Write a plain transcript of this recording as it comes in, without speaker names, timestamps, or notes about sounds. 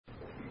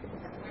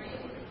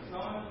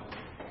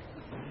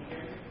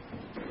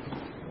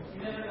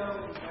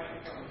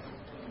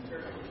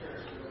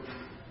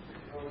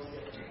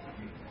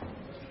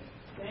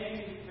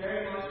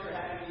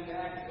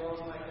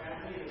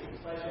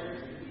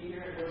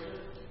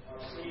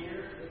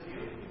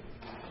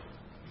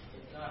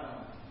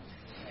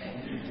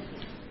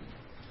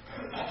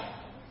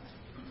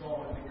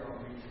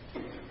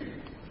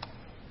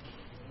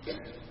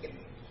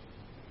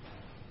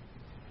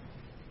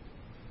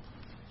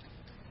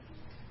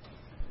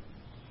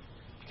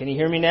Can you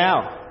hear me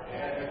now?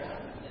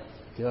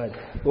 Good.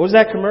 What was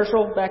that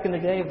commercial back in the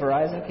day?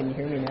 Verizon? Can you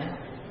hear me now?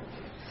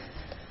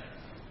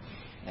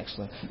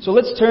 Excellent. So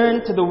let's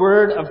turn to the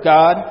Word of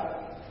God.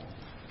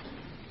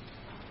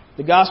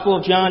 The Gospel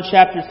of John,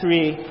 chapter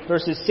 3,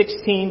 verses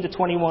 16 to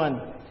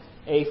 21.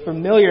 A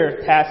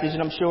familiar passage,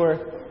 and I'm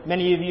sure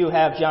many of you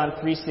have John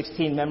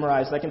 3:16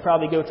 memorized. I can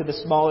probably go to the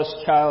smallest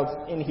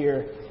child in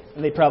here,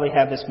 and they probably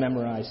have this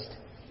memorized.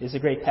 It's a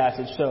great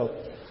passage. So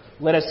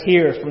let us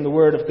hear from the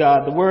Word of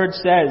God. The Word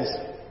says,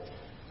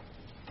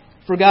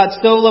 "For God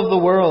so loved the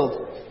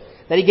world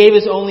that He gave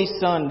His only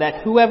Son,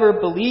 that whoever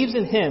believes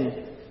in Him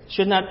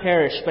should not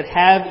perish, but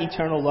have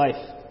eternal life.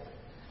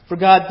 For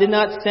God did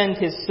not send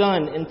His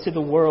Son into the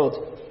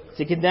world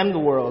to condemn the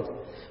world,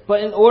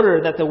 but in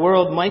order that the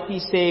world might be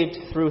saved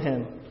through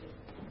Him.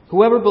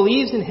 Whoever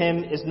believes in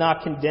Him is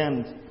not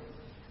condemned,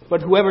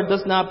 but whoever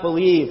does not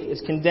believe is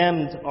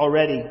condemned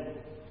already,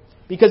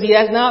 because he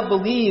has not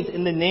believed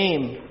in the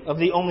name of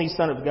the only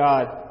Son of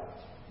God.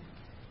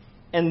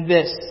 And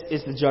this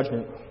is the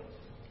judgment.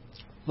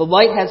 The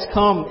light has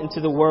come into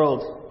the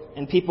world,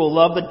 and people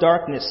love the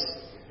darkness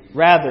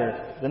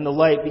rather than the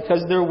light,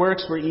 because their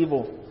works were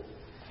evil.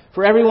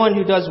 For everyone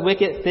who does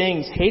wicked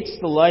things hates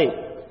the light,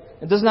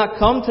 and does not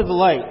come to the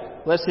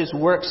light, lest his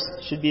works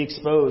should be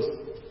exposed.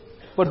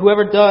 But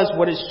whoever does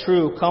what is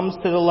true comes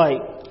to the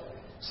light,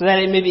 so that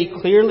it may be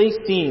clearly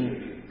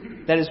seen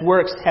that his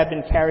works have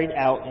been carried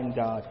out in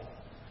God."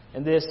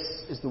 And this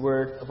is the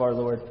word of our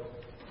Lord.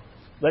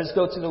 Let us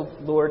go to the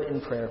Lord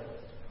in prayer.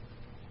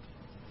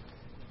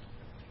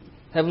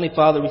 Heavenly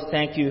Father, we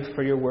thank you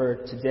for your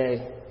word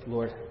today,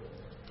 Lord.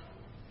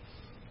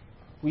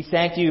 We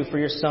thank you for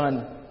your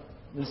Son,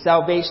 the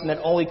salvation that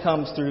only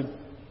comes through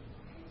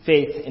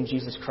faith in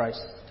Jesus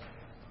Christ.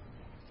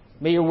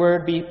 May your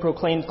word be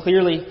proclaimed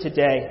clearly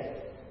today.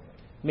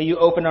 May you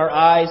open our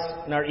eyes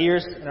and our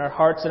ears and our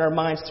hearts and our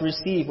minds to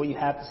receive what you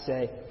have to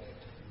say.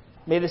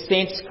 May the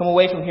saints come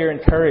away from here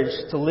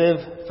encouraged to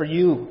live for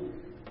you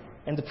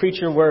and to preach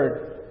your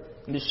word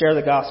and to share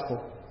the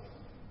gospel.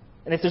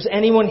 And if there's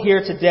anyone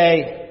here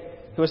today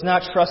who has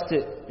not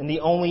trusted in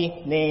the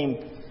only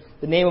name,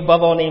 the name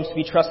above all names to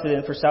be trusted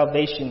in for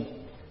salvation,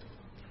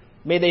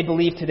 may they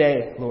believe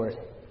today, Lord.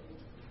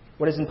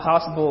 What is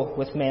impossible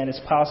with man is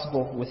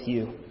possible with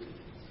you.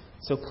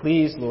 So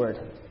please, Lord,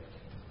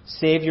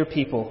 save your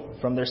people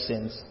from their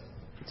sins.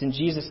 It's in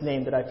Jesus'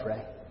 name that I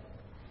pray.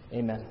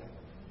 Amen.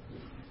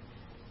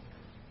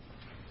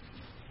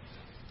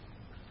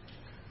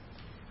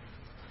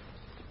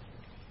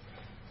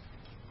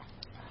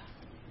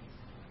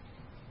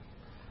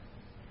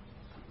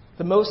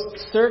 The most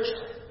searched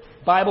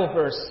Bible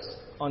verse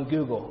on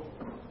Google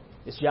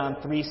is John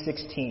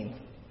 3:16.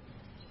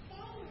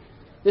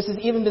 This has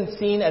even been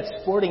seen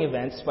at sporting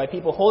events by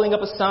people holding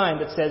up a sign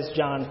that says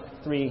John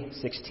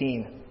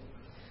 3:16.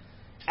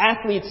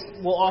 Athletes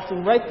will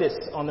often write this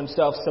on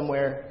themselves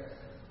somewhere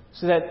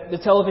so that the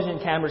television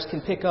cameras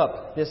can pick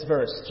up this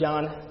verse,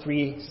 John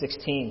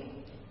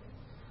 3:16.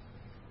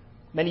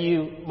 Many of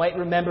you might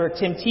remember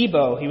Tim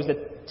Tebow. He was a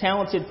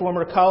talented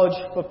former college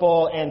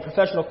football and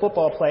professional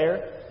football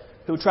player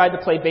who tried to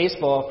play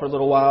baseball for a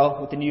little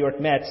while with the New York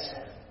Mets.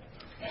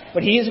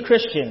 But he is a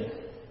Christian.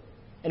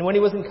 And when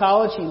he was in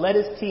college, he led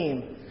his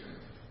team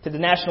to the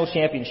national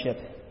championship.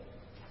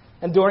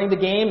 And during the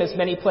game, as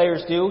many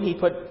players do, he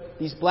put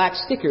these black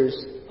stickers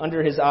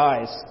under his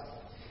eyes.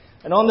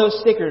 And on those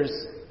stickers,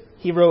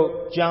 he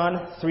wrote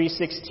John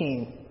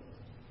 3:16.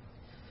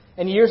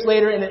 And years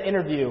later, in an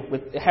interview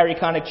with Harry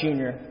Connick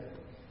Jr.,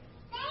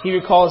 he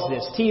recalls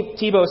this.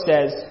 Tebow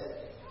says,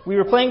 "We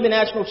were playing the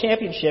national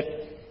championship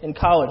in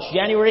college,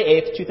 January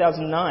 8th,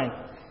 2009,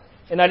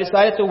 and I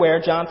decided to wear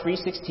John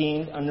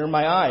 3:16 under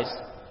my eyes."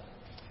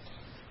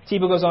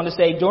 Tebow goes on to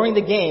say, during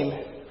the game,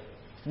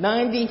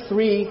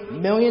 93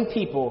 million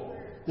people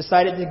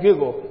decided to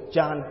Google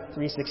John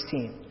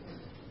 3:16.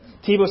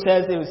 Tebow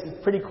says it was a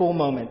pretty cool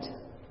moment.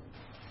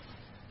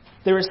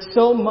 There is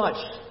so much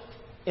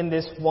in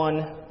this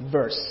one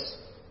verse.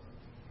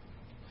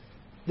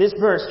 This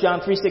verse,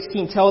 John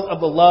 3:16, tells of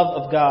the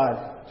love of God.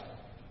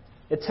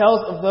 It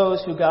tells of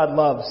those who God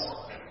loves.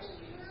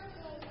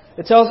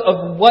 It tells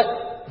of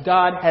what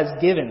God has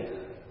given.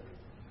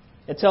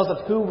 It tells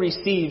of who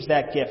receives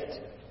that gift.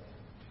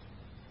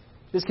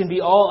 This can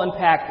be all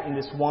unpacked in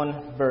this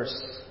one verse.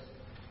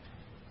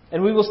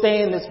 And we will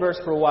stay in this verse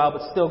for a while,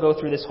 but still go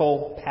through this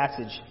whole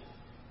passage.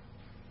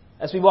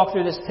 As we walk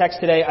through this text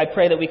today, I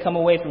pray that we come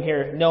away from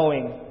here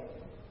knowing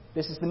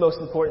this is the most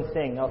important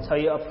thing. I'll tell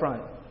you up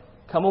front.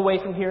 Come away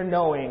from here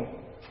knowing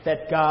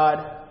that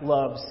God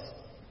loves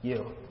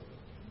you.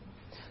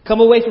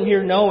 Come away from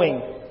here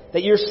knowing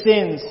that your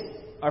sins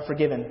are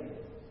forgiven.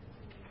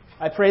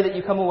 I pray that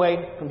you come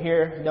away from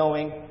here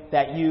knowing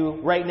that you,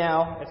 right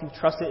now, if you've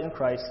trusted in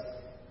Christ,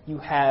 you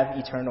have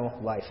eternal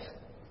life.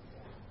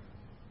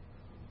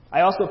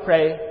 I also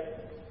pray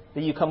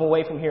that you come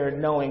away from here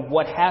knowing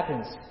what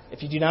happens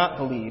if you do not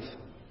believe.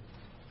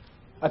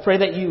 I pray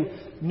that you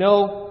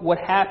know what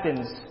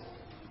happens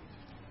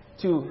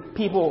to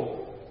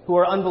people who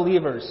are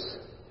unbelievers,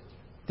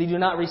 They do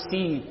not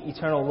receive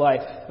eternal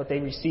life, but they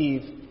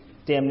receive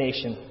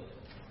damnation.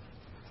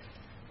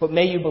 But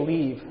may you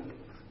believe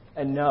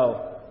and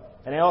know.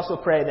 And I also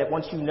pray that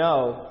once you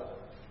know,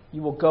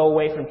 you will go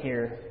away from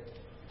here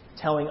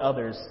telling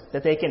others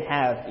that they can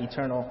have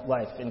eternal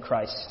life in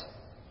Christ.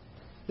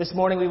 This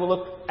morning we will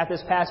look at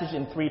this passage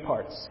in 3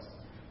 parts.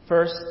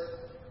 First,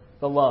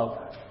 the love.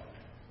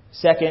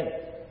 Second,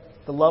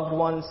 the loved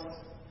ones.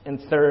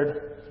 And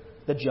third,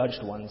 the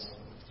judged ones.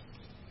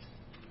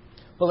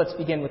 But let's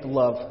begin with the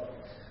love.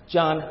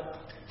 John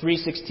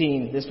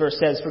 3:16, this verse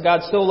says, "For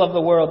God so loved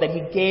the world that he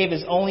gave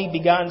his only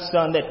begotten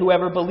Son, that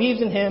whoever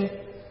believes in him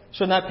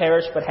shall not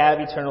perish but have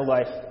eternal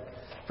life.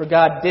 For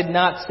God did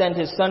not send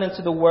his Son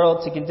into the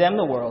world to condemn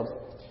the world,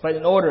 but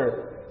in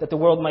order that the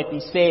world might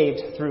be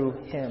saved through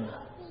him."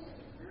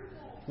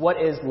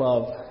 What is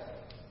love?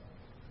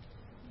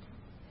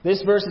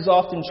 This verse is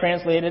often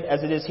translated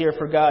as it is here,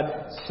 "For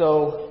God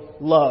so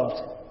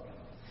loved,"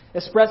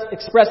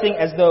 expressing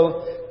as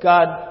though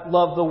God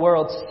loved the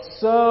world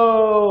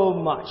so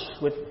much,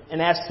 with an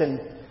S and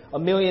a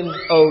million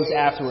O's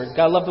afterwards.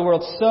 God loved the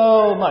world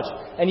so much.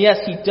 And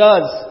yes, he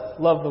does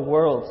love the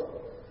world.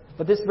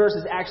 But this verse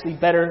is actually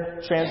better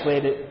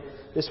translated,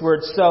 this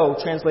word "so,"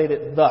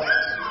 translated "thus,"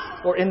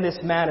 or "in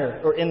this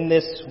manner," or "in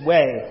this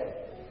way."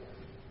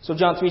 So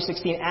John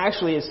 3:16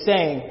 actually is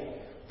saying,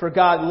 "For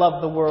God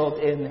loved the world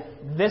in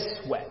this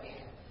way."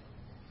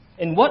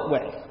 In what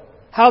way?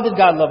 How did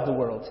God love the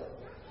world?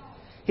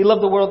 He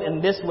loved the world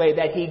in this way,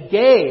 that he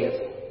gave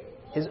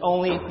his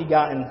only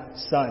begotten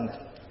Son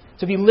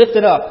to be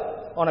lifted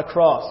up on a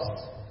cross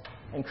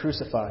and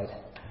crucified.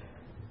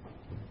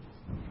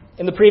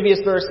 In the previous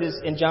verses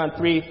in John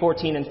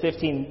 3:14 and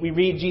 15, we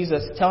read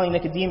Jesus telling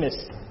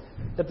Nicodemus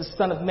that the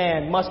Son of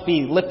Man must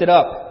be lifted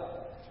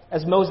up,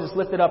 as Moses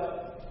lifted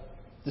up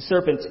the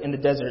serpent in the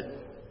desert.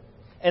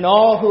 And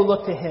all who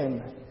look to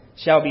him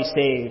shall be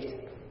saved.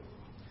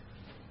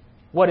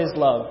 What is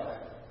love?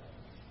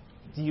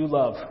 Do you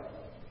love?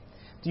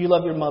 Do you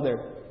love your mother?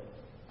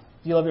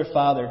 Do you love your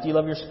father? Do you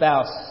love your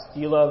spouse? Do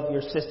you love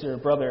your sister,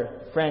 brother,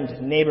 friend,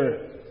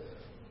 neighbor?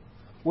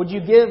 Would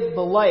you give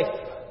the life,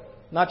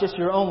 not just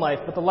your own life,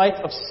 but the life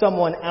of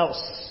someone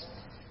else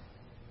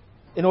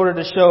in order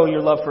to show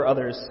your love for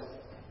others?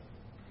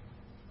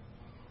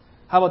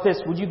 How about this?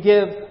 Would you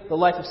give the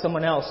life of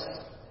someone else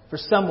for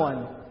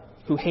someone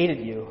who hated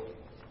you?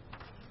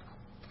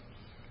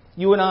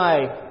 You and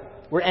I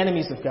were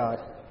enemies of God.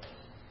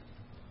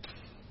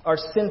 Our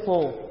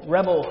sinful,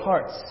 rebel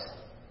hearts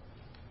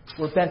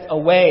were bent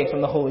away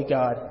from the holy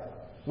God.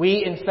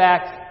 We, in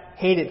fact,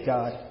 hated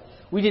God.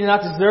 We did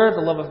not deserve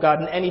the love of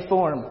God in any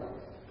form.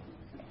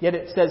 Yet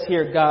it says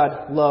here,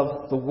 God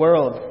loved the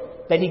world,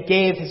 that he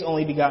gave his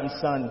only begotten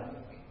Son.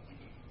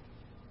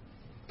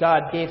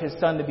 God gave his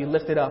Son to be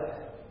lifted up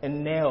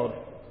and nailed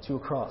to a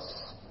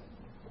cross.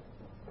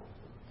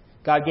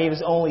 God gave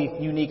his only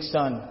unique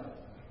Son.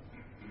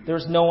 There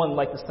is no one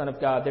like the Son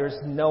of God. There is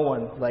no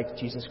one like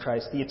Jesus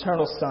Christ. The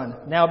eternal Son,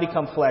 now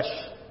become flesh,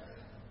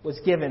 was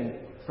given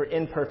for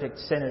imperfect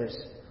sinners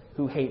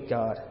who hate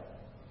God.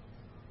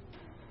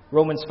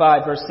 Romans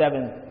 5, verse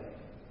 7.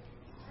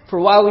 "For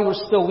while we were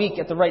still weak,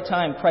 at the right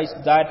time,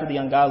 Christ died for the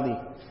ungodly.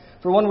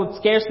 For one would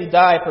scarcely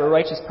die for a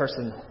righteous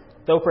person,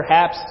 though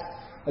perhaps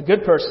a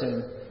good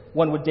person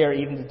one would dare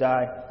even to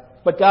die.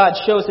 But God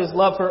shows his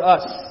love for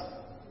us,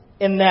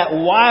 in that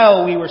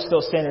while we were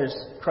still sinners,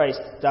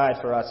 Christ died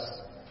for us.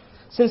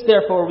 Since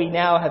therefore we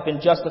now have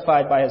been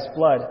justified by his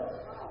blood,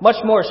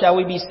 much more shall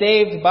we be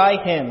saved by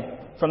him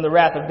from the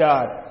wrath of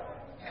God.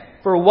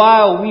 For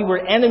while we were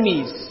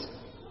enemies,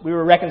 we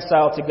were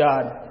reconciled to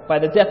God by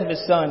the death of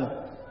his Son.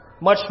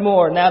 Much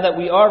more, now that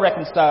we are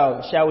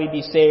reconciled, shall we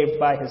be saved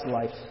by his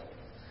life.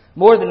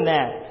 More than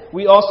that,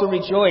 we also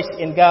rejoice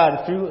in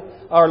God through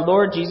our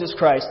Lord Jesus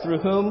Christ, through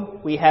whom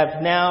we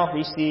have now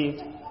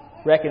received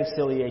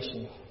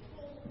reconciliation."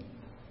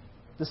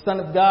 The Son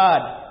of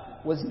God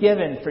was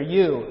given for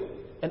you,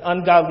 an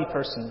ungodly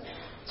person,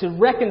 to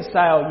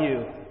reconcile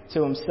you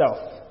to himself.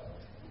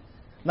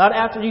 Not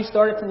after you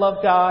started to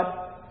love God,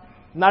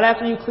 not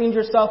after you cleaned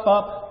yourself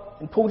up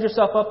and pulled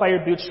yourself up by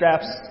your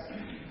bootstraps,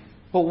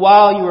 but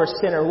while you were a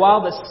sinner, while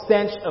the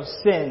stench of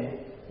sin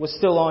was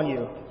still on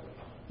you.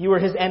 You were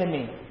his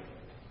enemy,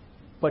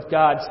 but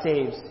God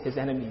saves his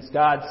enemies.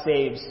 God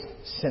saves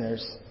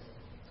sinners.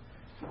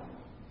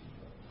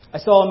 I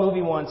saw a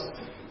movie once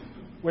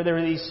where there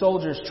were these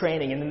soldiers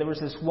training, and then there was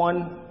this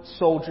one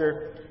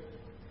soldier.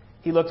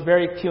 He looked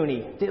very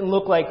puny. Didn't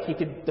look like he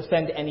could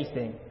defend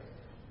anything.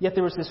 Yet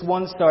there was this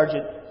one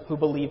sergeant who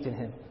believed in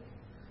him.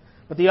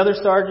 But the other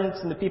sergeants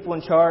and the people in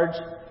charge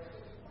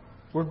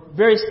were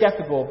very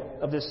skeptical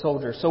of this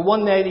soldier. So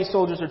one day these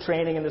soldiers are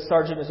training, and the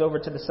sergeant is over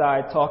to the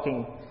side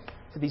talking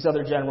to these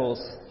other generals,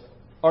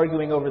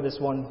 arguing over this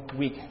one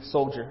weak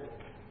soldier.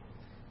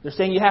 They're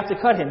saying, "You have to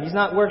cut him. He's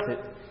not worth it.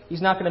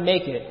 He's not going to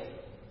make it."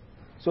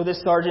 So this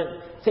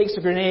sergeant takes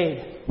a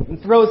grenade and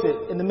throws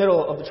it in the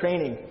middle of the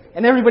training.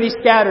 And everybody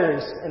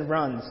scatters and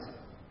runs,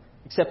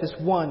 except this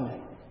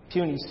one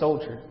puny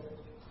soldier.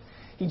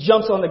 He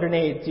jumps on the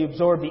grenade to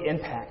absorb the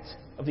impact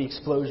of the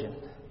explosion.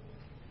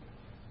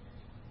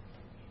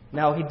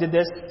 Now, he did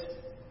this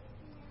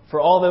for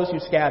all those who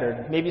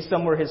scattered. Maybe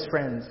some were his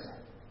friends.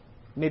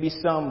 Maybe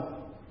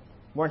some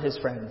weren't his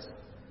friends.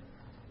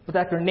 But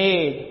that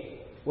grenade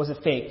was a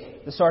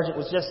fake. The sergeant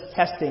was just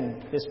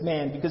testing this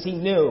man because he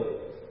knew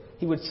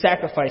he would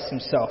sacrifice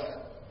himself.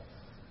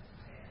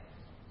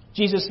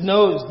 Jesus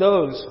knows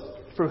those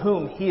for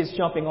whom he is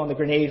jumping on the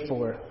grenade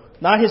for,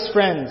 not his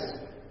friends.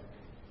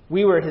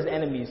 We were his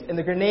enemies. And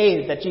the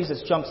grenade that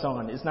Jesus jumps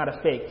on is not a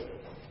fake.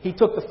 He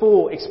took the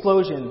full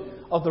explosion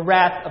of the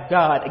wrath of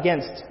God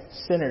against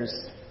sinners.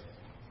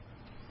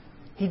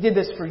 He did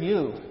this for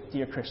you,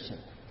 dear Christian.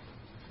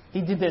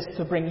 He did this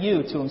to bring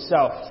you to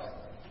himself.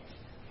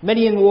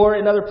 Many in war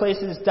and other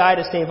places die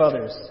to save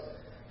others.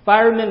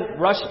 Firemen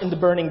rush into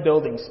burning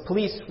buildings.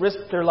 Police risk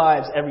their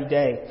lives every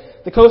day.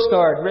 The Coast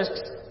Guard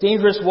risks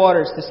dangerous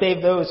waters to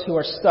save those who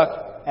are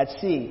stuck at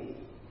sea.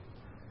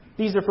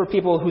 These are for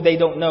people who they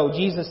don't know.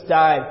 Jesus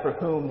died for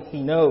whom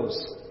he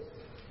knows.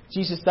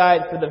 Jesus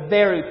died for the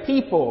very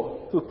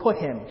people who put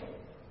him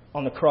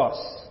on the cross.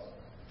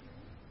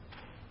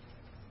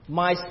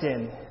 My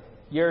sin,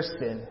 your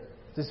sin,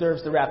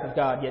 deserves the wrath of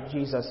God, yet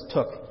Jesus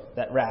took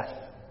that wrath.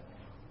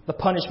 The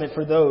punishment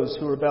for those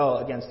who rebel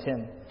against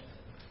him.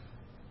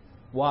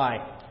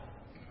 Why?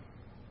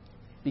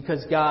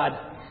 Because God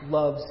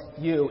loves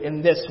you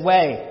in this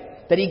way,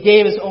 that he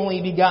gave his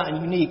only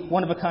begotten, unique,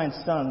 one-of-a-kind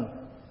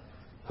Son,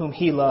 whom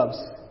he loves.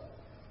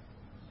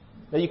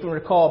 Now you can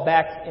recall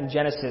back in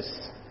Genesis,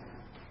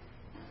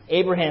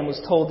 Abraham was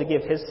told to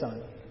give his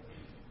son.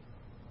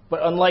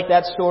 But unlike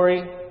that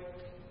story,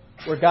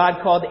 where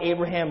God called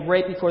Abraham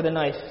right before the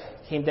knife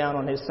came down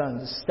on his son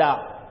to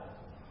stop,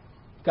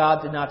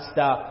 God did not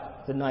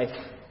stop the knife,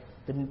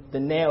 the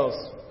nails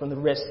from the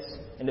wrists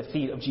and the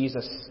feet of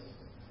Jesus.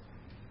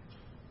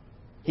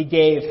 He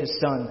gave his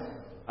son.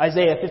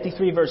 Isaiah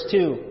 53 verse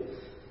 2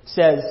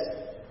 says,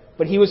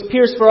 "But he was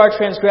pierced for our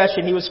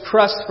transgression, he was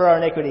crushed for our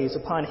iniquities.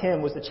 Upon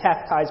him was the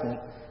chastisement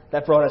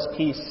that brought us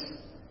peace.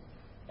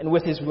 And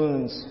with his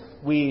wounds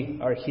we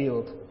are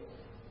healed."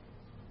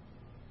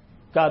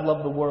 God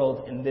loved the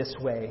world in this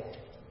way,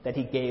 that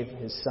he gave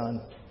his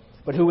son.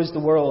 But who is the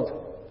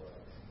world?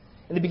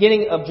 In the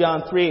beginning of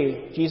John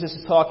 3, Jesus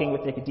is talking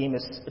with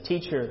Nicodemus, a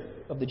teacher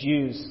of the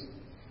Jews.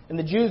 And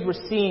the Jews were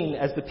seen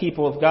as the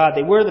people of God.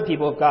 They were the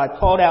people of God,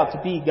 called out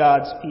to be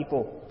God's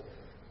people.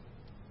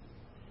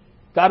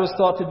 God was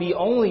thought to be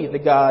only the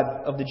God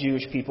of the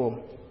Jewish people.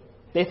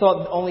 They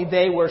thought only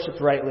they worshipped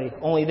rightly,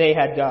 only they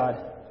had God.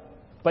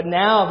 But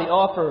now the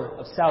offer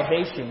of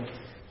salvation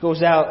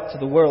goes out to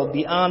the world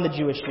beyond the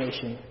Jewish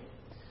nation.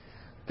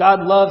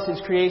 God loves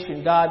his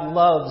creation. God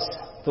loves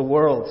the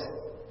world.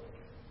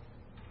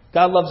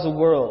 God loves the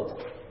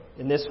world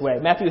in this way.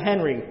 Matthew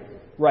Henry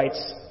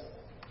writes,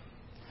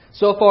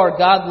 "So far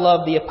God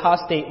loved the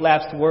apostate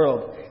lapsed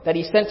world, that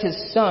he sent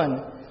his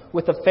Son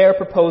with a fair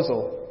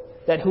proposal,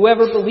 that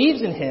whoever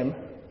believes in him,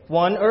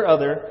 one or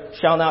other,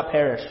 shall not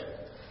perish.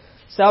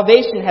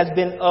 Salvation has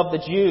been of the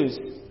Jews,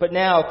 but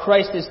now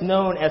Christ is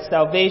known as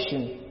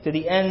salvation to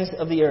the ends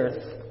of the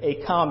earth, a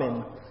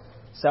common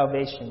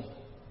salvation."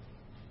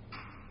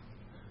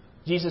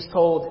 Jesus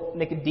told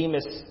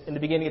Nicodemus in the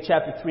beginning of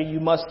chapter 3, "You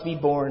must be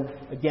born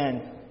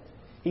again."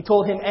 He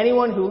told him,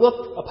 "Anyone who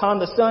looked upon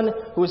the Son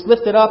who is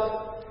lifted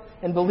up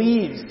and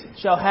believes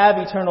shall have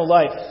eternal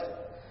life."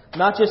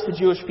 Not just the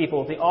Jewish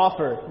people. The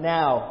offer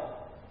now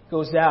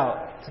goes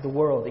out to the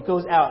world. It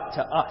goes out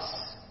to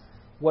us.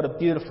 What a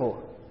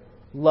beautiful,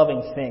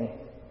 loving thing.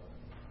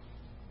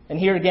 And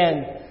here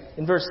again,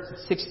 in verse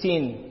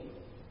 16,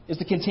 is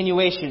the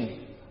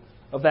continuation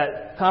of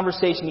that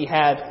conversation he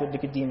had with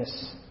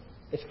Nicodemus.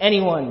 "If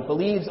anyone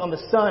believes on the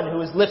Son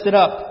who is lifted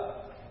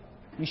up,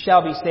 you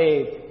shall be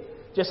saved,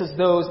 just as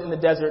those in the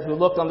desert who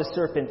looked on the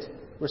serpent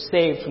were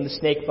saved from the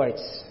snake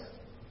bites."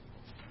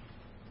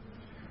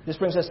 This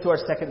brings us to our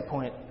second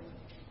point,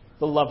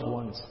 the loved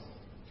ones.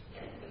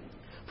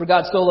 "For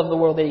God so loved the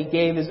world that he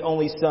gave his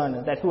only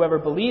Son, that whoever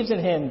believes in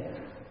him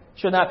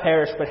shall not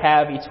perish but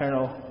have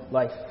eternal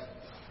life."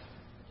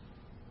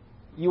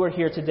 You are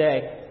here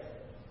today.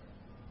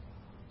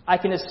 I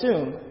can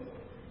assume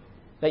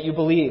that you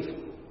believe.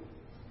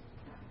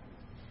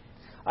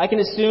 I can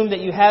assume that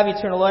you have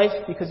eternal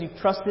life because you've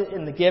trusted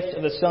in the gift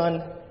of the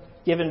Son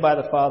given by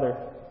the Father.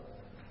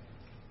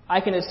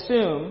 I can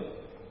assume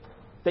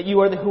that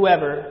you are the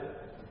whoever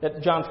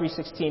that John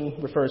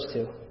 3:16 refers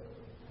to.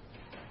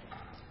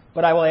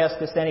 But I will ask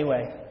this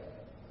anyway.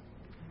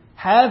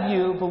 Have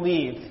you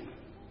believed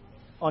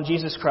on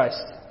Jesus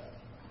Christ?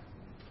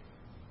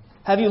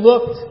 Have you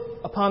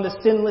looked upon the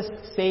sinless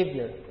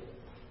Savior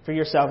for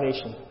your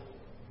salvation?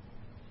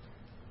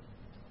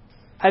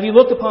 Have you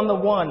looked upon the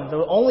one,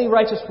 the only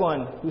righteous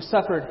one, who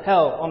suffered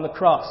hell on the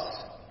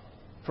cross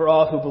for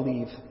all who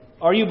believe?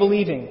 Are you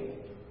believing?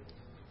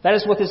 That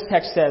is what this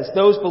text says.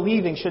 Those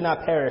believing should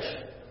not perish.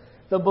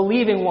 The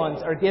believing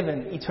ones are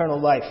given eternal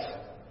life.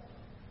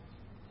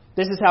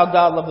 This is how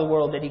God loved the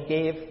world, that he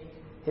gave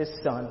his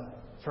Son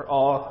for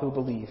all who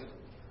believe.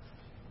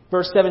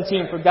 Verse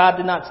 17, "For God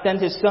did not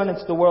send his Son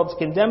into the world to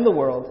condemn the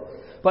world,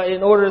 but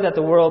in order that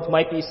the world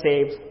might be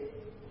saved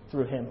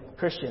through him.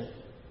 Christian,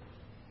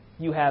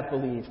 you have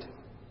believed.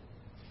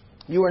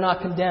 You are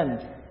not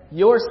condemned.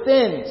 Your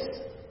sins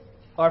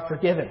are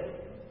forgiven.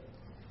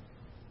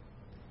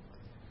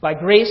 By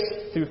grace,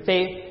 through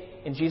faith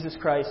in Jesus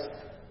Christ,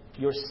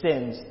 your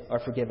sins are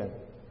forgiven.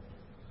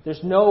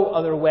 There's no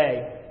other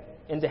way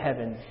into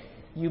heaven.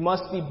 You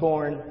must be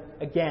born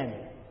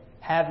again.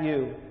 Have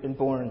you been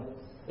born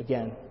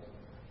again?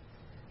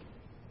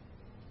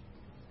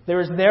 There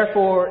is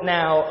therefore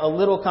now a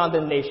little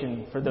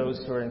condemnation for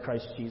those who are in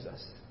Christ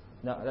Jesus.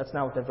 No, that's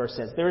not what the verse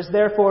says. There is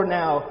therefore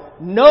now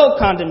no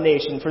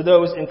condemnation for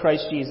those in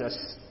Christ Jesus,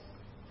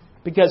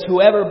 because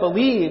whoever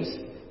believes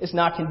is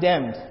not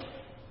condemned.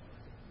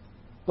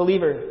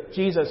 Believer,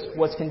 Jesus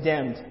was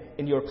condemned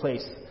in your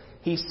place.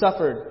 He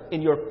suffered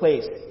in your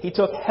place. He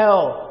took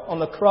hell on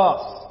the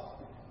cross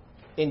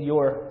in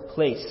your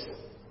place.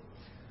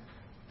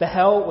 The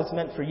hell was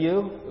meant for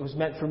you. It was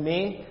meant for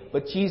me.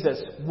 But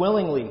Jesus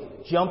willingly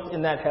jumped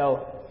in that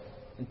hell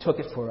and took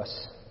it for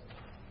us.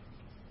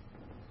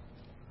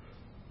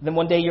 Then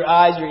one day your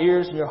eyes, your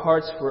ears, and your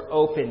hearts were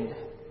opened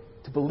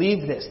to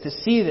believe this, to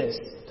see this,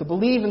 to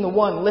believe in the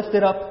one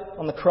lifted up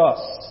on the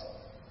cross.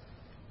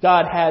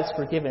 God has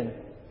forgiven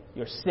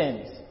your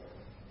sins.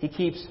 He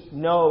keeps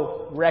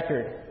no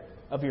record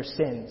of your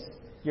sins.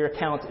 Your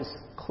account is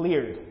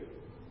cleared.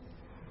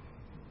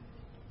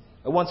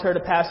 I once heard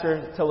a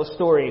pastor tell a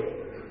story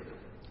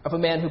of a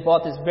man who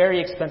bought this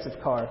very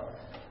expensive car.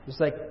 It was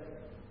like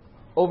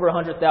over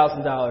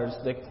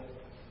 $100,000, like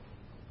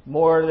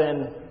more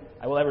than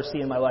I will ever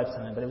see in my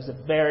lifetime. But it was a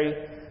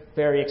very,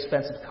 very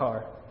expensive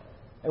car.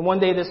 And one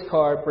day this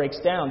car breaks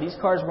down. These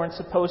cars weren't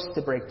supposed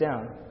to break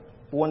down,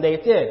 but one day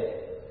it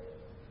did.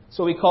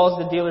 So he calls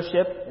the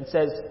dealership and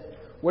says,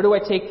 "Where do I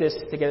take this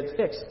to get it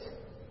fixed?"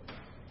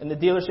 And the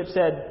dealership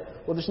said,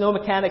 "Well, there's no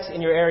mechanics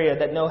in your area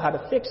that know how to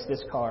fix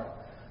this car."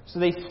 So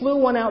they flew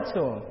one out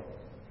to him.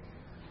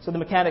 So the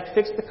mechanic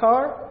fixed the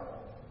car,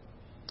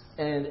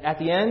 and at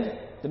the end,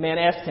 the man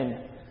asked him,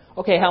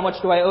 "Okay, how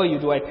much do I owe you?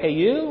 Do I pay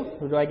you,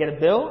 or do I get a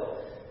bill?"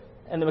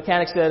 And the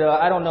mechanic said,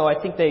 "I don't know. I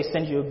think they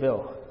send you a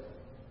bill."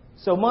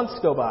 So months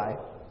go by,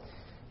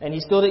 and he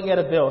still didn't get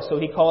a bill, so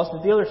he calls the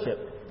dealership.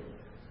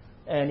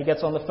 And he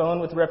gets on the phone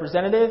with the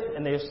representative,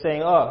 and they're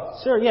saying, "Oh,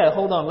 sir, yeah,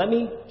 hold on. Let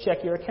me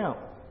check your account."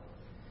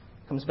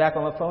 Comes back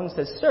on the phone and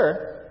says,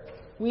 "Sir,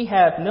 we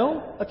have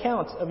no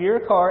account of your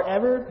car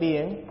ever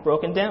being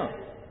broken down."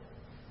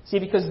 See,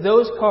 because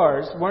those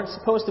cars weren't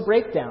supposed to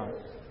break down,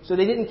 so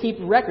they didn't keep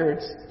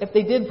records if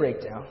they did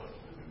break down.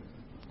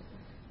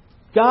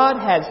 God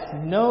has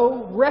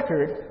no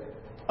record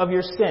of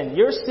your sin.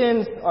 Your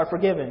sins are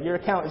forgiven. Your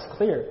account is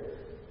clear.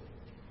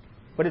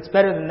 But it's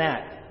better than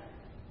that.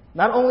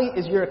 Not only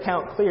is your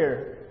account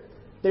clear,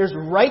 there's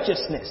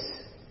righteousness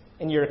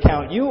in your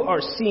account. You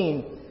are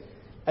seen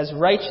as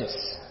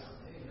righteous.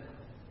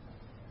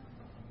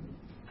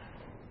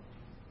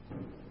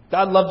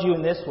 God loved you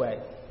in this way.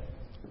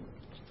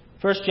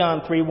 1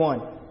 John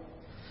 3:1.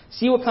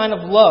 See what kind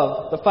of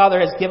love the Father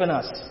has given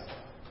us,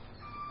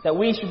 that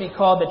we should be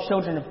called the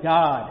children of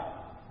God.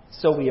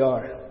 So we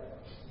are.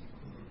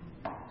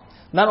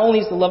 Not only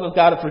is the love of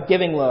God a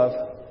forgiving love,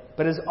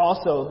 but is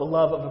also the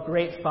love of a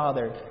great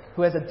Father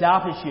who has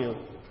adopted you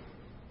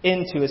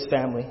into his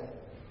family.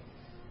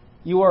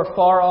 You are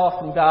far off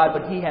from God,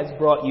 but he has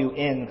brought you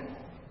in.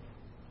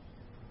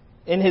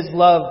 In his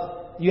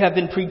love, you have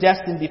been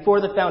predestined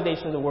before the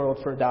foundation of the world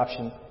for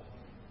adoption.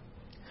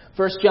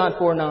 1 John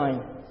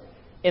 4:9.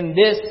 In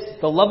this,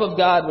 the love of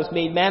God was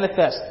made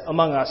manifest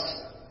among us,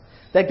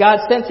 that God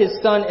sent his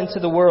Son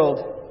into the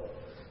world,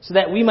 so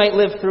that we might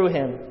live through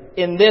him.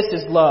 In this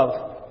is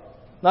love.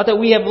 Not that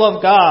we have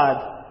loved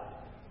God,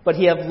 but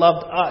he have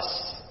loved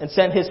us, and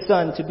sent his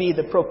Son to be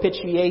the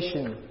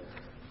propitiation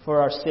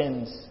for our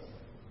sins.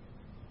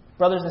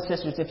 Brothers and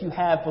sisters, if you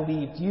have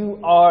believed, you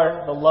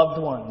are the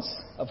loved ones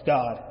of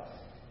God.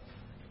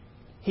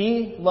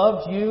 He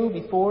loved you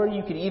before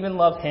you could even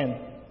love him.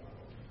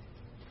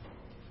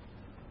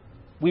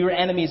 We were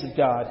enemies of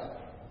God,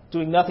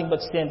 doing nothing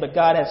but sin, but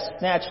God has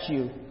snatched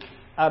you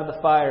out of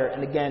the fire,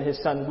 and again,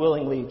 his Son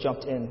willingly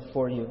jumped in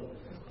for you.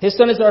 His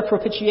Son is our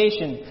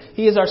propitiation.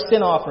 He is our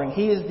sin offering.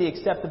 He is the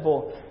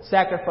acceptable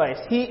sacrifice.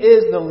 He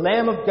is the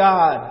Lamb of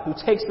God who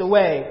takes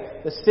away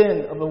the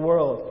sin of the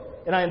world.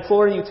 And I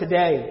implore you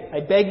today,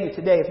 I beg you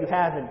today if you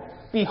haven't,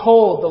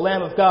 behold the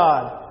Lamb of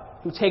God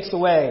who takes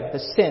away the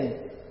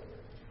sin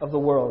of the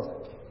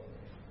world.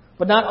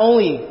 But not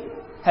only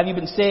have you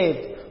been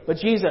saved, but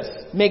Jesus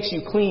makes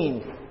you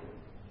clean.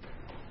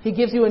 He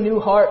gives you a new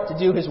heart to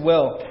do his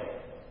will.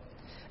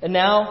 And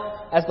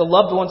now, as the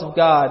loved ones of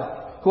God,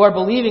 who are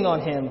believing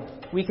on him,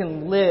 we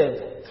can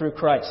live through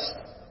Christ.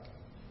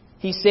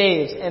 He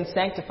saves and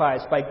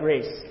sanctifies by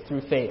grace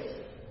through faith.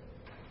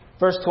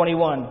 Verse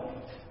 21.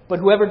 But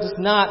whoever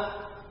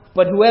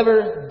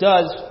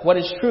does what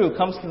is true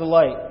comes to the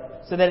light,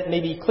 so that it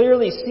may be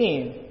clearly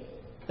seen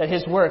that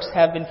his works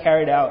have been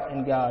carried out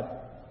in God.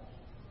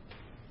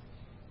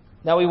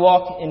 Now we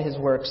walk in his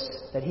works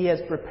that he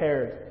has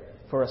prepared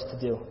for us to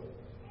do.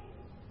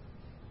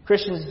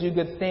 Christians do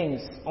good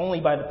things only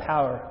by the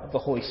power of the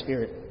Holy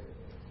Spirit.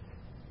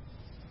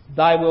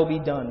 Thy will be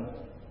done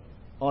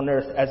on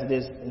earth as it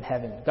is in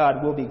heaven.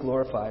 God will be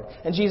glorified.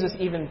 And Jesus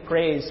even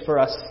prays for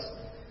us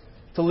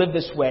to live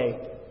this way.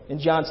 In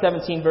John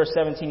 17, verse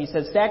 17, he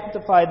says,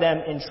 sanctify them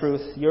in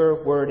truth.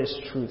 Your word is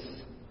truth.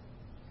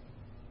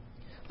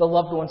 The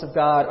loved ones of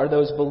God are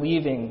those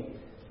believing.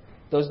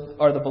 Those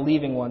are the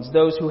believing ones,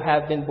 those who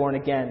have been born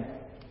again.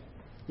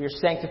 We are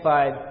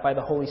sanctified by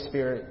the Holy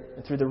Spirit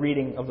and through the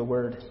reading of the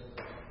Word.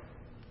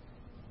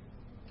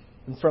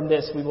 And from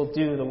this, we will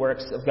do the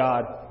works of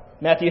God.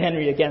 Matthew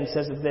Henry again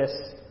says of this,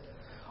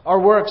 our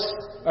works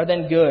are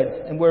then good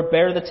and will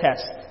bear the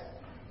test,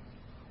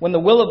 when the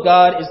will of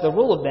God is the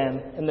rule of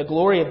them and the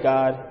glory of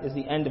God is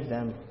the end of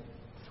them.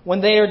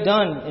 When they are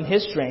done in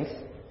His strength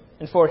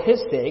and for His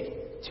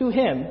sake, to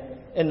Him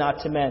and not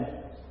to men.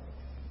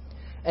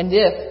 And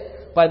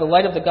if, by the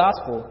light of the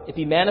gospel, it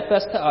be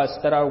manifest to us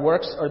that our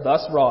works are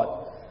thus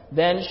wrought,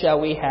 then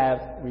shall we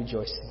have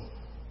rejoicing.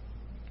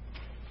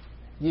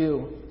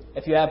 You,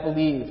 if you have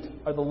believed,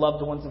 are the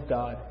loved ones of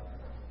God,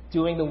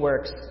 doing the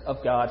works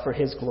of God for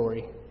His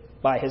glory,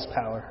 by His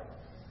power.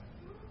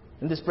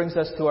 And this brings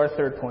us to our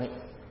third point,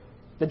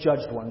 the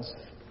judged ones.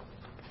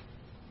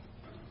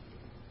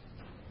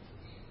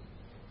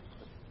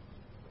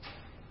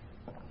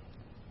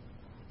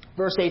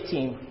 Verse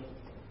 18,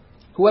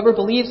 whoever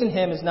believes in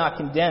Him is not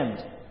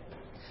condemned,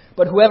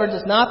 but whoever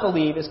does not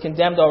believe is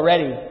condemned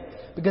already,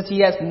 because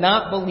he has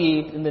not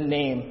believed in the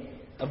name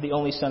of the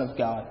only Son of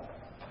God.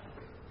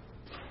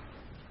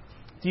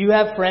 Do you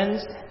have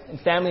friends and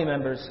family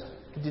members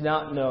who do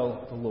not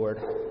know the Lord?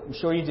 I'm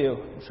sure you do.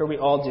 I'm sure we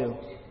all do.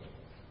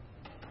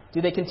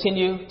 Do they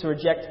continue to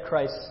reject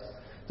Christ?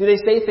 Do they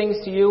say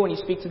things to you when you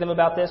speak to them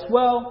about this?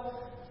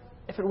 Well,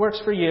 if it works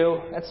for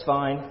you, that's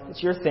fine.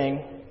 It's your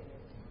thing.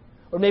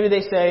 Or maybe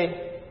they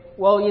say,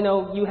 well,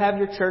 you have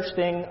your church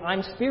thing.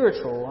 I'm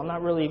spiritual. I'm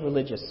not really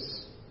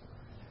religious.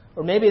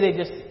 Or maybe they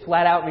just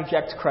flat out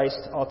reject Christ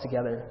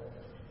altogether.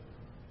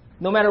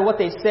 No matter what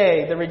they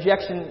say, the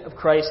rejection of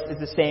Christ is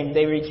the same.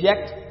 They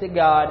reject the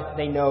God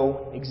they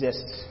know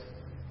exists.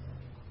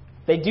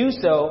 They do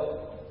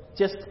so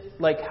just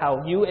like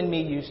how you and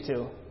me used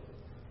to.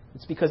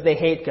 It's because they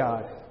hate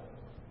God.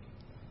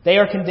 They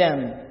are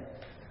condemned.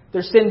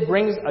 Their sin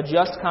brings a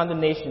just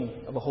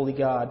condemnation of a holy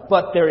God,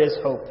 but there is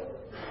hope.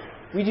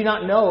 We do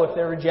not know if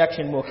their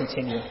rejection will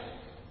continue.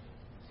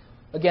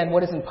 Again,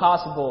 what is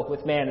impossible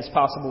with man is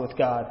possible with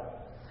God.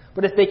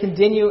 But if they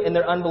continue in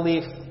their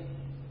unbelief,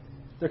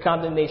 their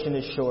condemnation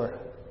is sure.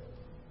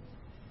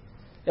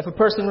 If a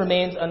person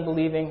remains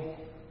unbelieving,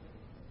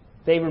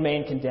 they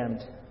remain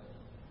condemned.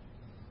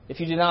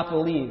 If you do not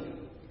believe,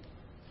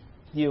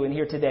 you and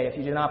here today, if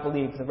you do not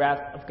believe, the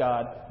wrath of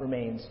God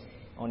remains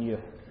on you.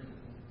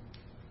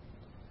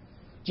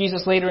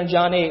 Jesus later in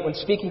John 8, when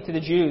speaking to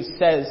the Jews,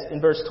 says in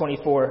verse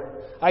 24,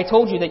 I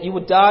told you that you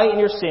would die in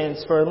your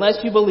sins, for unless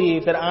you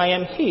believe that I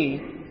am He,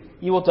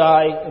 you will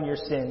die in your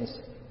sins.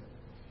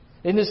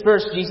 In this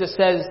verse, Jesus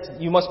says,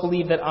 you must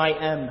believe that I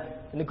am.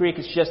 In the Greek,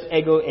 it's just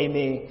ego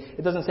eimi.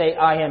 It doesn't say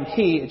I am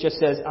He, it just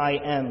says I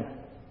am.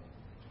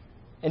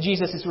 And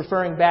Jesus is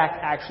referring back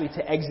actually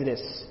to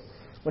Exodus,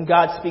 when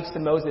God speaks to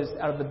Moses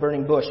out of the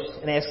burning bush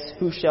and asks,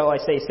 who shall I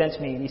say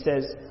sent me? And he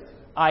says,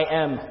 I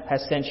am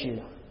has sent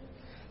you.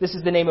 This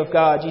is the name of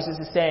God. Jesus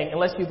is saying,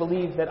 unless you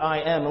believe that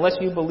I am, unless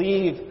you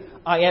believe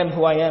I am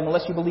who I am,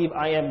 unless you believe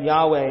I am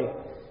Yahweh,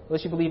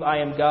 unless you believe I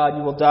am God,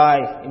 you will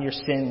die in your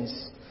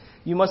sins.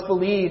 You must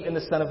believe in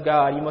the Son of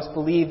God. You must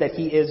believe that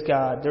He is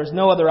God. There is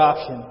no other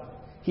option.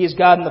 He is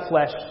God in the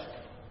flesh,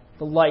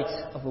 the light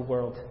of the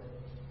world.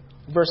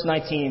 Verse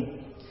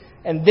 19,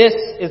 and this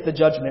is the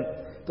judgment.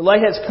 The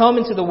light has come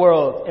into the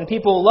world, and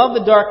people love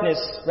the darkness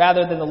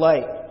rather than the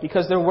light,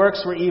 because their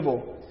works were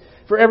evil.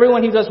 For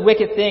everyone who does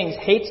wicked things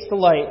hates the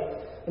light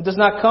and does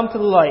not come to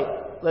the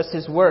light, lest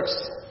his works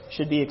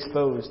should be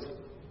exposed.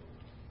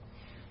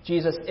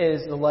 Jesus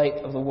is the light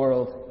of the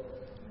world,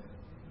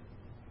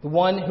 the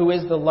one who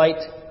is the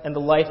light and the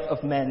life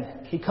of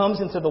men. He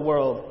comes into the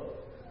world.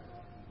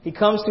 He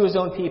comes to His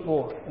own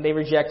people, and they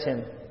reject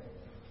Him.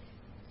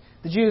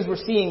 The Jews were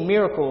seeing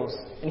miracles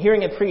and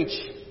hearing Him preach,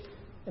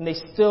 and they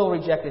still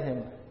rejected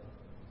Him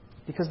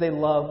because they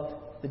loved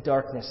the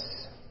darkness.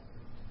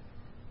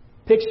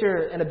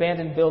 Picture an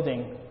abandoned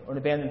building or an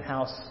abandoned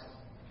house.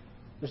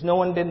 There's no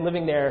one been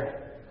living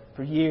there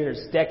for years,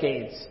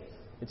 decades.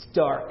 It's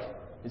dark.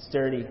 It's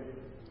dirty.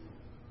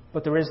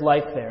 But there is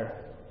life there.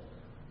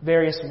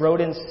 Various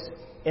rodents,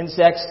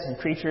 insects, and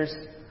creatures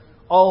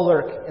all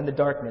lurk in the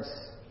darkness.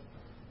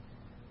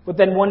 But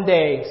then one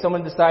day,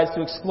 someone decides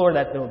to explore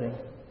that building,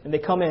 and they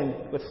come in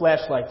with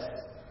flashlights.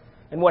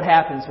 And what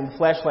happens when the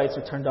flashlights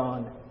are turned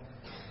on?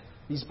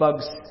 These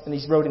bugs and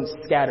these rodents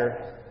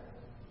scatter.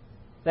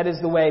 That is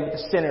the way with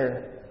the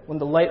sinner when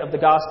the light of the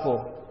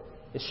gospel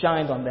is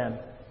shined on them.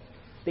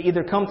 They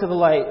either come to the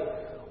light,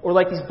 or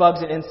like these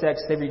bugs and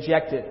insects, they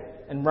reject it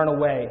and run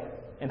away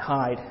and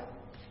hide.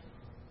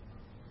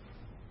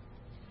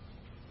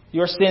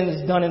 Your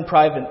sins done in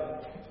private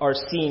are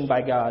seen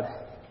by God.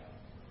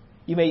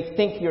 You may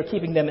think you're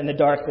keeping them in the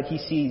dark, but He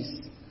sees.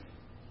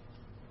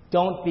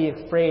 Don't be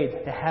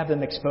afraid to have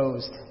them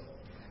exposed.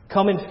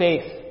 Come in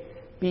faith.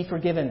 Be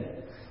forgiven.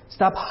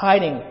 Stop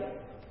hiding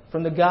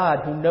from the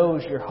God who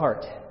knows your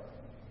heart.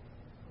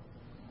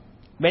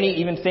 Many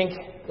even think,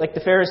 like the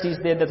Pharisees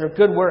did, that their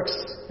good works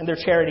and their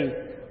charity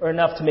are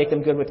enough to make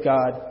them good with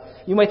God.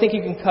 You might think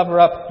you can cover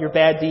up your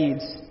bad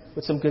deeds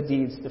with some good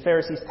deeds. The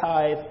Pharisees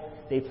tithed,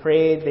 they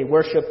prayed, they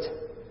worshipped,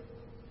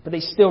 but they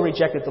still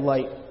rejected the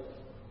light.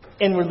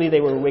 Inwardly,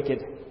 they were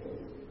wicked.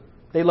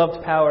 They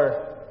loved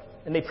power,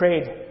 and they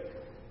prayed,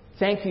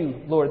 "Thank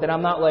you, Lord, that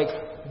I'm not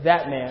like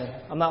that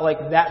man. I'm not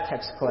like that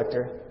tax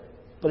collector."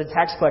 But the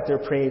tax collector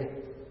prayed,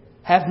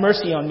 "Have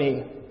mercy on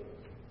me,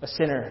 a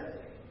sinner."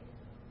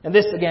 And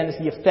this, again, is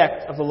the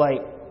effect of the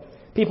light.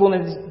 People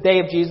in the day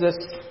of Jesus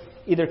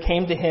either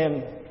came to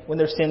him when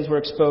their sins were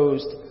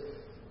exposed,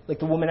 like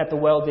the woman at the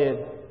well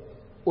did,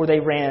 or they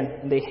ran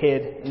and they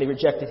hid and they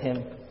rejected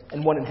him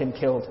and wanted him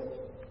killed.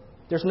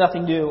 There's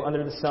nothing new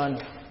under the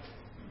sun.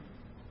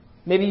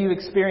 Maybe you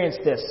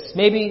experienced this.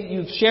 Maybe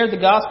you've shared the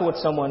gospel with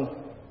someone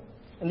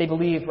and they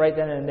believe right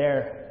then and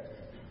there.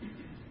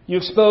 You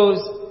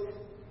exposed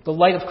the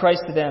light of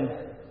Christ to them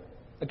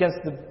against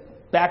the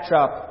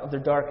backdrop of their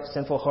dark,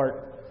 sinful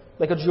heart,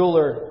 like a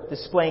jeweler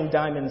displaying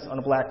diamonds on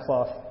a black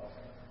cloth.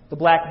 The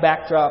black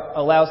backdrop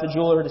allows the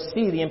jeweler to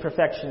see the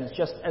imperfections,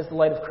 just as the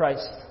light of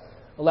Christ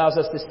allows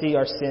us to see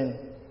our sin.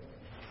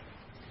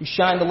 You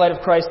shine the light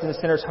of Christ in the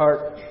sinner's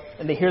heart,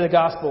 and they hear the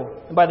gospel,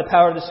 and by the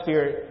power of the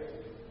Spirit,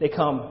 they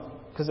come,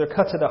 because they're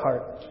cut to the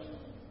heart.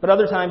 But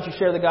other times you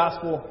share the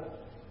gospel,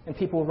 and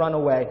people run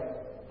away.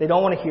 They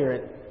don't want to hear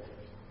it.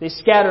 They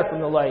scatter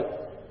from the light,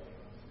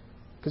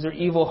 because their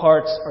evil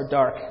hearts are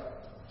dark.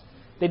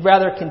 They'd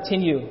rather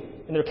continue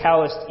in their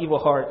calloused, evil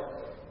heart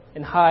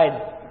and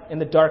hide in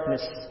the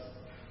darkness.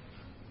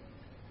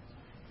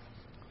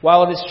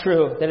 While it is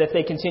true that if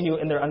they continue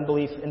in their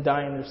unbelief and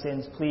die in their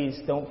sins, please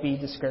don't be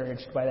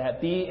discouraged by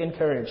that. Be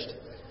encouraged.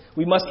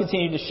 We must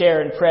continue to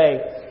share and pray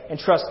and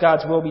trust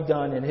God's will be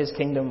done and His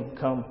kingdom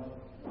come.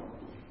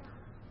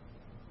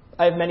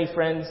 I have many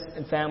friends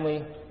and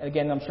family, and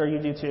again, I'm sure you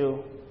do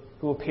too,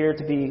 who appear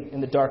to be in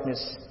the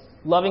darkness,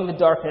 loving the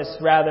darkness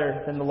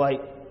rather than the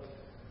light.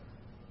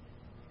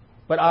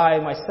 But I,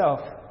 myself,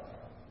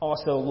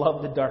 also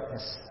love the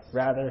darkness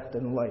rather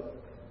than the light.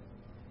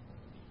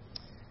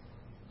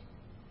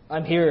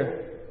 I'm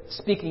here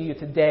speaking to you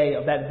today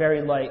of that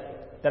very light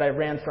that I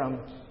ran from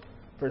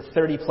for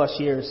 30 plus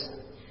years.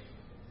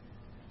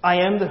 I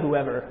am the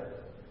whoever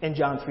in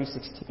John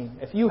 3:16.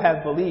 If you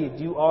have believed,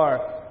 you are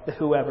the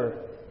whoever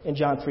in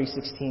John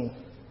 3:16.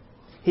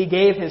 He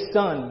gave His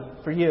Son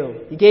for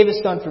you. He gave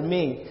His Son for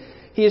me.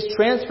 He has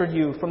transferred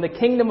you from the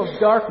kingdom of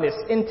darkness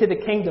into the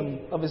kingdom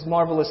of His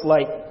marvelous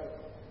light.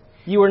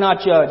 You are not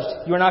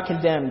judged. You are not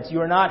condemned.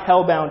 You are not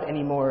hellbound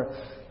anymore.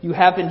 You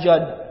have been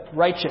judged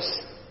righteous.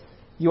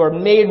 You are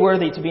made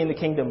worthy to be in the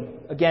kingdom.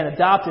 Again,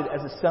 adopted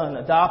as a son,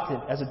 adopted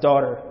as a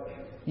daughter.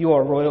 You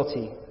are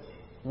royalty.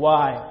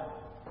 Why?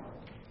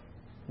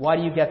 Why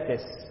do you get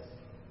this?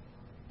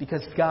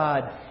 Because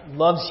God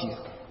loves you.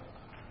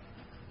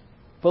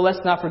 But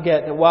let's not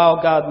forget that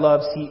while God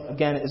loves, He,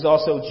 again, is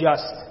also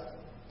just.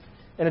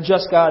 And a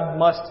just God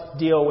must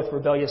deal with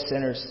rebellious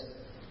sinners.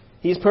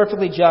 He is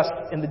perfectly just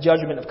in the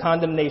judgment of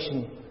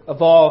condemnation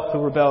of all who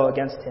rebel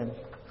against Him.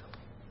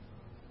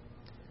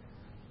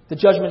 The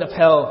judgment of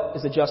hell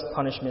is a just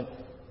punishment.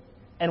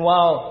 And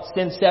while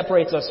sin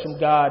separates us from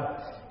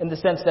God in the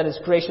sense that His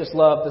gracious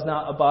love does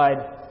not abide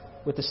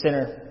with the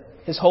sinner,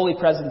 His holy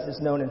presence is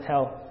known in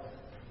hell.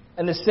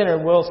 And the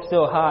sinner will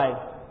still hide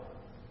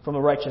from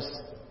a righteous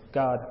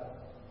God.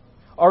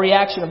 Our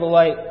reaction of the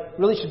light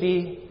really should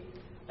be,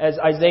 as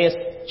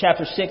Isaiah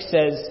chapter 6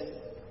 says,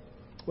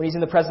 when he's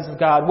in the presence of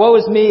God, "Woe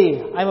is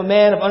me! I am a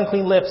man of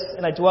unclean lips,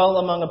 and I dwell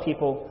among a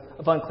people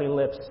of unclean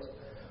lips."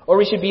 Or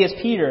we should be as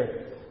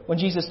Peter, when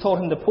Jesus told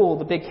him to pull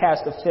the big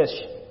cast of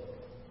fish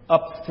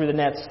up through the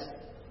nets.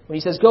 When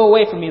He says, "Go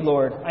away from me,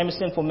 Lord, I am a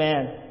sinful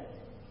man."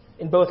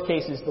 In both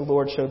cases, the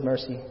Lord showed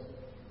mercy.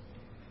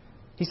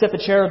 He set the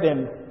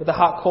cherubim with a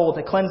hot coal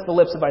to cleanse the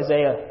lips of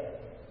Isaiah.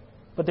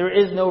 But there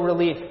is no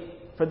relief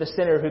for the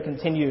sinner who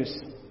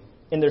continues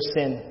in their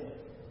sin.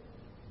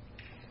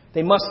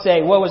 They must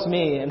say, "Woe is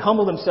me," and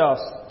humble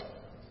themselves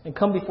and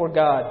come before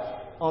God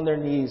on their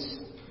knees.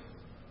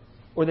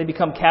 Or they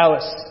become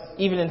callous,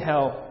 even in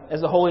hell,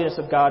 as the holiness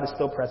of God is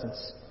still present.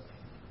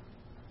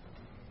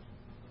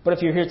 But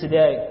if you're here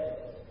today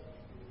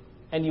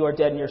and you are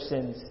dead in your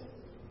sins,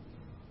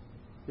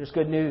 there's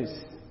good news.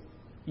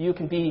 You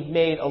can be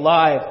made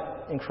alive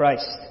in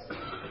Christ.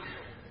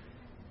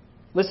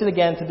 Listen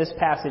again to this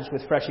passage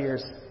with fresh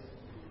ears.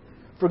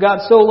 "For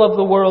God so loved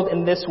the world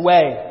in this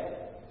way,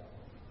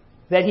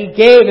 that He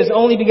gave His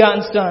only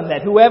begotten Son,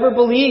 that whoever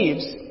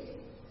believes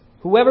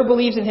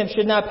in Him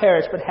should not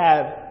perish, but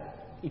have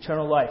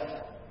eternal life."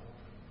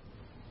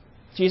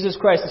 Jesus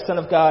Christ, the Son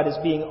of God, is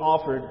being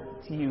offered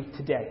to you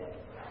today.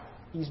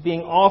 He's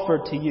being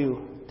offered to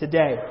you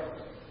today.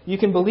 You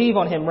can believe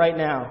on Him right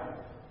now.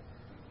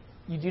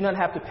 You do not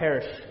have to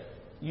perish.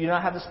 You do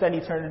not have to spend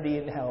eternity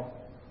in hell.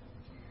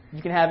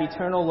 You can have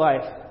eternal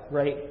life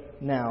right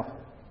now.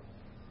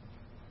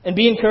 And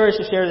be encouraged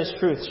to share this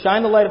truth.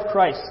 Shine the light of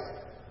Christ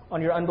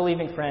on your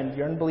unbelieving friend,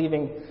 your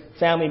unbelieving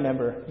family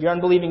member, your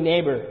unbelieving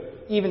neighbor,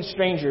 even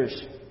strangers.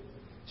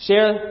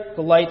 Share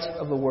the light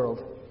of the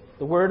world.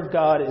 The Word of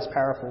God is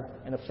powerful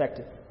and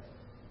effective.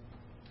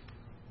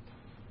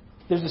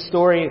 There's a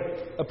story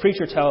a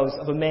preacher tells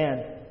of a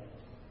man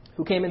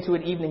who came into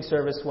an evening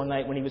service one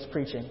night when he was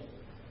preaching.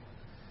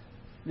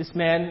 This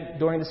man,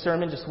 during the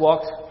sermon, just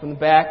walked from the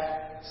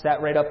back,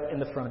 sat right up in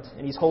the front,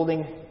 and he's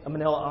holding a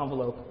manila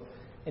envelope,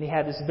 and he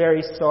had this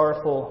very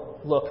sorrowful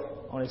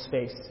look on his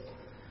face.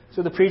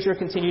 So the preacher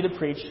continued to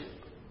preach.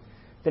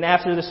 Then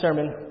after the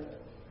sermon,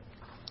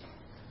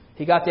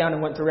 he got down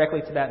and went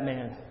directly to that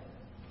man.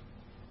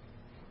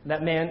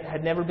 That man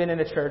had never been in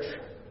a church.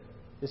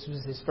 This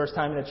was his first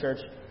time in a church.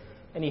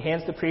 And he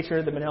hands the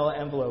preacher the manila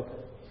envelope.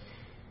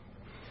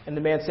 And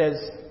the man says,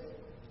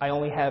 I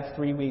only have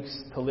 3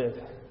 weeks to live.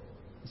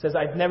 He says,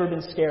 I've never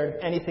been scared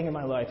of anything in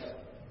my life,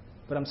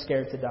 but I'm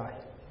scared to die.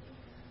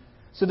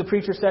 So the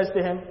preacher says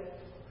to him,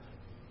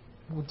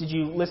 did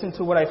you listen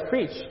to what I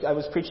preached? I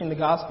was preaching the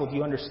gospel. Do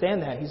you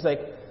understand that? He's like,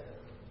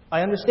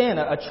 I understand.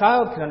 A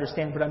child can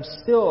understand, but I'm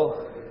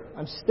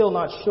still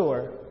not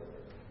sure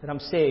that I'm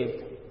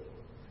saved.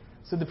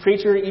 So the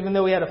preacher, even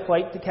though he had a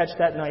flight to catch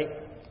that night,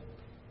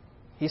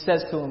 he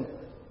says to him,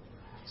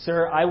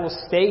 Sir, I will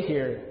stay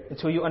here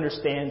until you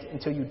understand,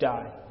 until you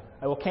die.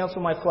 I will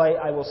cancel my flight.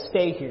 I will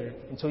stay here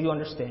until you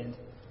understand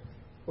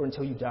or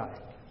until you die.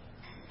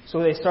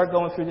 So they start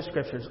going through the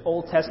scriptures,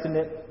 Old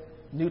Testament,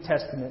 New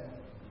Testament.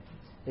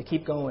 They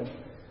keep going.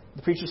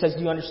 The preacher says,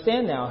 do you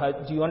understand now?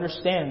 Do you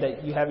understand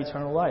that you have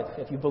eternal life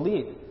if you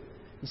believe?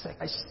 He's like,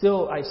 I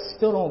still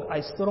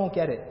don't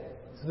get it.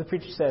 So the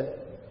preacher said,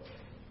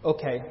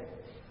 okay,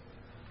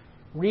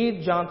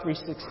 read John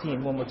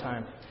 3:16 one more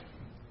time.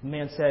 The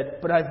man said,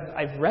 but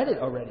I've read it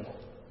already.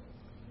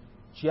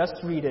 Just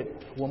read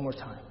it one more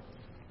time.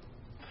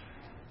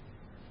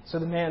 So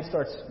the man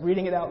starts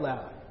reading it out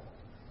loud.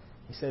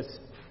 He says,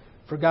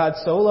 for God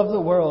so loved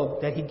the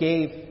world that he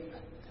gave,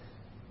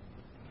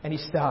 and he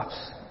stops,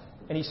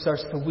 and he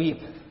starts to weep,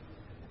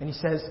 and he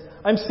says,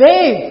 I'm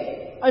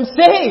saved! I'm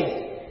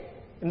saved!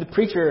 And the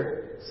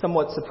preacher,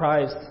 somewhat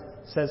surprised,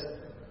 says,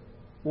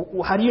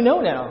 how do you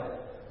know now?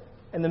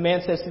 And the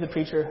man says to the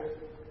preacher,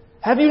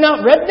 have you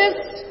not read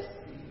this?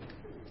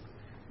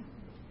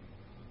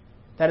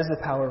 That is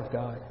the power of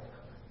God.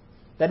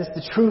 That is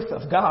the truth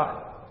of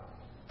God.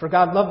 For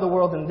God loved the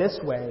world in this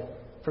way.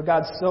 For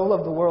God so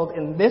loved the world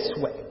in this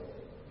way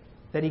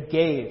that he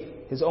gave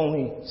his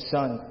only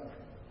Son.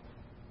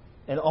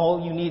 And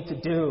all you need to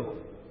do,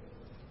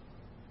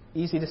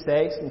 easy to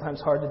say,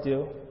 sometimes hard to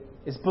do,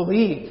 is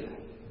believe.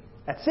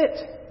 That's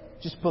it.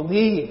 Just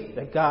believe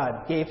that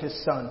God gave his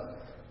Son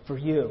for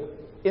you.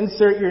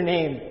 Insert your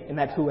name in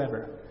that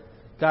whoever.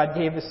 God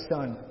gave his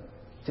Son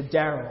to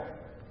Daryl.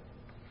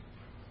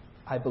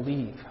 I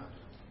believe.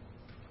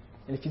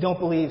 And if you don't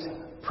believe,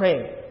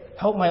 pray.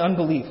 Help my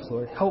unbelief,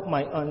 Lord. Help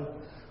my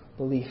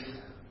unbelief.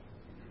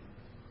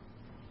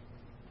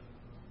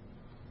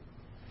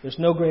 There's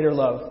no greater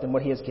love than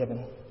what he has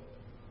given.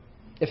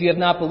 If you have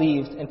not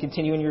believed and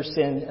continue in your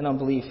sin and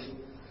unbelief,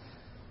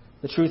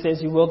 the truth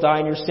is you will die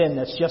in your sin.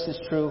 That's just as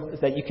true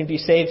as that you can be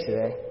saved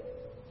today.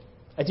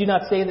 I do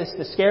not say this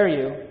to scare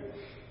you,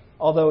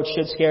 although it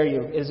should scare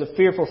you. It is a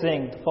fearful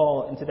thing to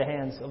fall into the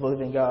hands of the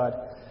living God.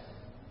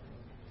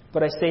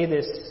 But I say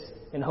this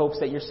in hopes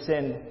that your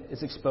sin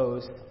is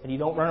exposed and you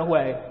don't run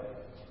away,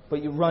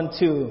 but you run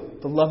to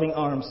the loving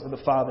arms of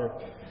the Father.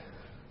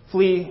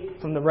 Flee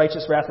from the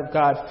righteous wrath of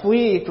God.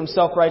 Flee from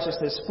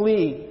self-righteousness.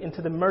 Flee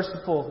into the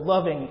merciful,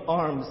 loving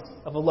arms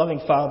of a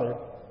loving Father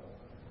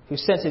who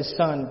sent his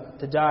Son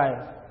to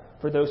die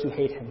for those who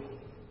hate him.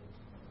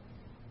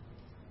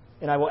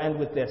 And I will end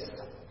with this.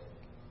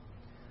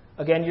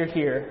 Again, you're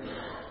here.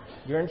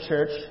 You're in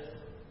church.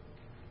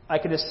 I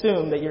could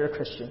assume that you're a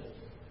Christian.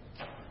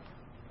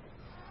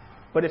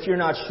 But if you're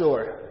not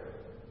sure,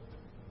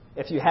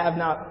 if you have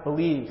not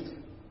believed,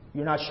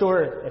 you're not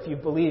sure if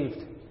you've believed,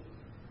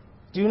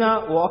 do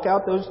not walk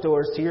out those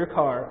doors to your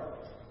car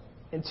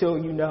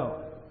until you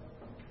know.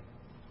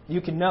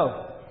 You can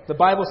know. The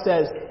Bible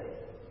says,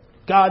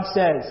 God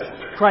says,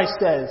 Christ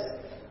says,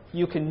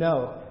 you can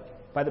know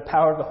by the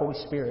power of the Holy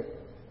Spirit.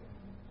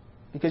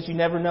 Because you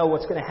never know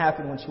what's going to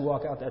happen once you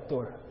walk out that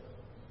door.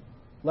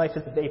 Life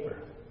is a vapor.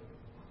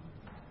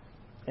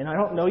 And I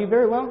don't know you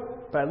very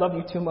well, but I love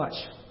you too much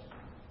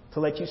to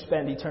let you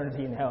spend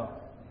eternity in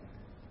hell.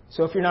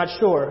 So if you're not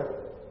sure,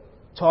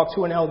 talk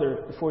to an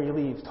elder before you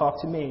leave.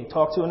 Talk to me.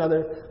 Talk to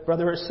another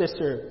brother or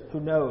sister who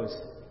knows.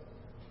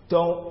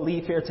 Don't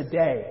leave here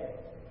today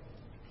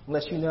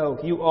unless you know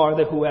you are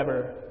the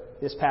whoever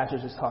this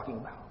passage is talking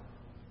about.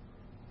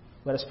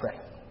 Let us pray.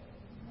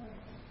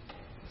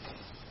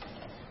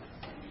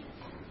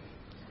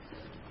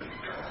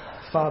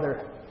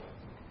 Father,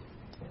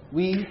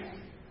 we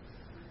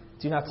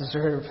do not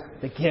deserve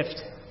the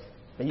gift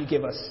that you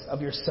give us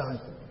of your Son,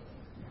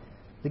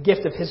 the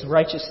gift of his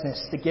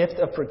righteousness, the gift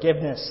of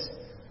forgiveness.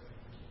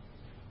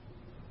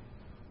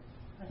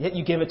 Yet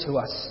you give it to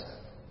us.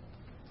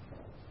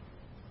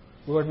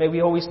 Lord, may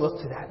we always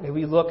look to that. May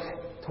we look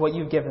to what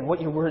you've given,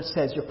 what your word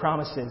says, your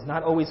promises,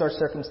 not always our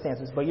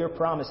circumstances, but your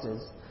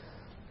promises.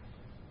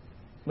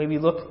 May we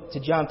look to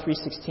John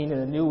 3:16 in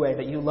a new way,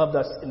 that you loved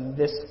us in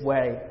this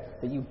way,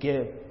 that you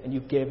give and you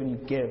give and you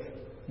give.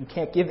 You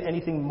can't give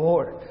anything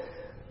more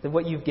than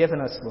what you've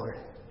given us, Lord.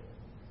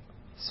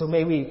 So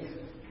may we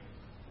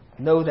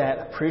know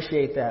that,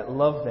 appreciate that,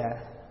 love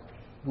that,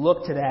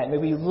 look to that. May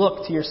we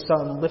look to your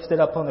Son lifted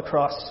up on the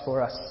cross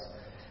for us.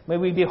 May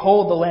we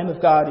behold the Lamb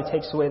of God who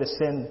takes away the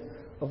sin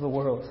of the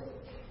world.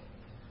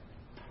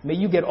 May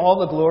you get all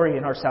the glory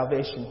in our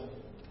salvation,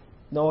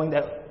 knowing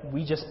that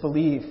we just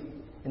believe,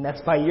 and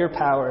that's by your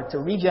power to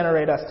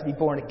regenerate us to be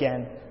born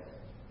again.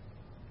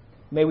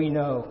 May we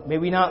know, may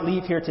we not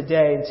leave here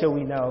today until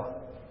we know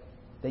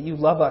that you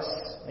love us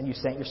and you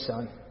sent your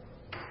Son.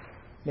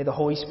 May the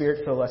Holy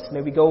Spirit fill us.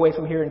 May we go away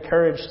from here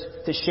encouraged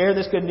to share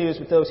this good news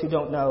with those who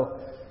don't know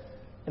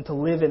and to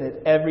live in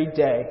it every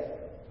day.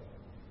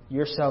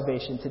 Your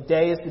salvation.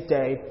 Today is the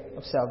day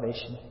of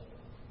salvation.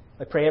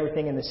 I pray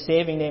everything in the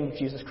saving name of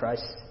Jesus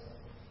Christ.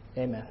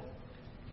 Amen.